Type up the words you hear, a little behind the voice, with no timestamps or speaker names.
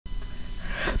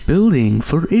Building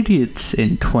for idiots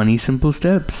in 20 simple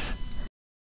steps.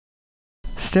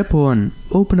 Step 1.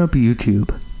 Open up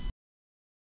YouTube.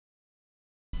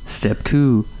 Step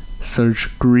 2.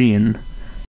 Search green.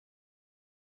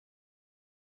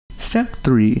 Step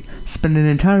 3. Spend an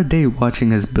entire day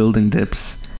watching his building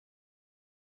tips.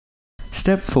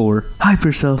 Step 4. Hype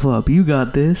yourself up, you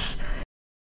got this.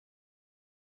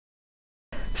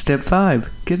 Step 5.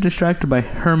 Get distracted by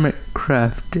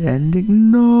Hermitcraft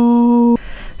ending. No!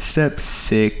 Step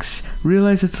 6.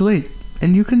 Realize it's late,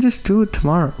 and you can just do it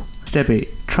tomorrow. Step 8.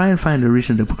 Try and find a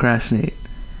reason to procrastinate.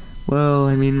 Well,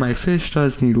 I mean, my fish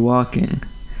does need walking.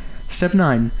 Step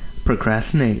 9.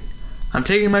 Procrastinate. I'm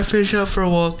taking my fish out for a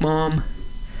walk, Mom.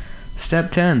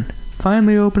 Step 10.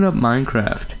 Finally open up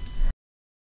Minecraft.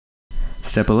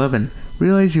 Step 11.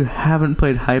 Realize you haven't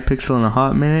played Hypixel in a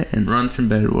hot minute and run some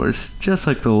Bed Wars, just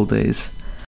like the old days.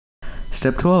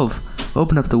 Step 12.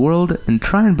 Open up the world and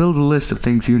try and build a list of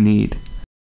things you need.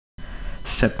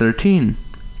 Step 13.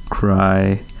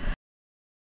 Cry.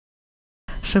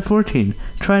 Step 14.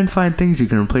 Try and find things you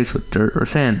can replace with dirt or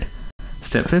sand.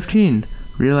 Step 15.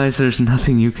 Realize there's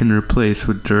nothing you can replace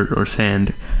with dirt or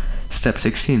sand. Step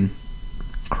 16.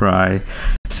 Cry.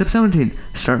 Step 17.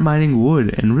 Start mining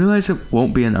wood and realize it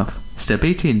won't be enough. Step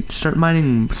 18. Start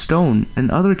mining stone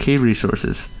and other cave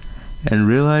resources and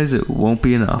realize it won't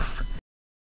be enough.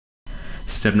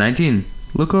 Step 19.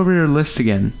 Look over your list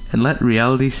again and let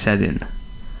reality set in.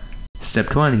 Step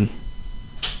 20.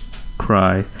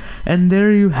 Cry. And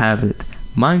there you have it.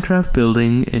 Minecraft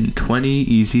building in 20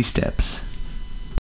 easy steps.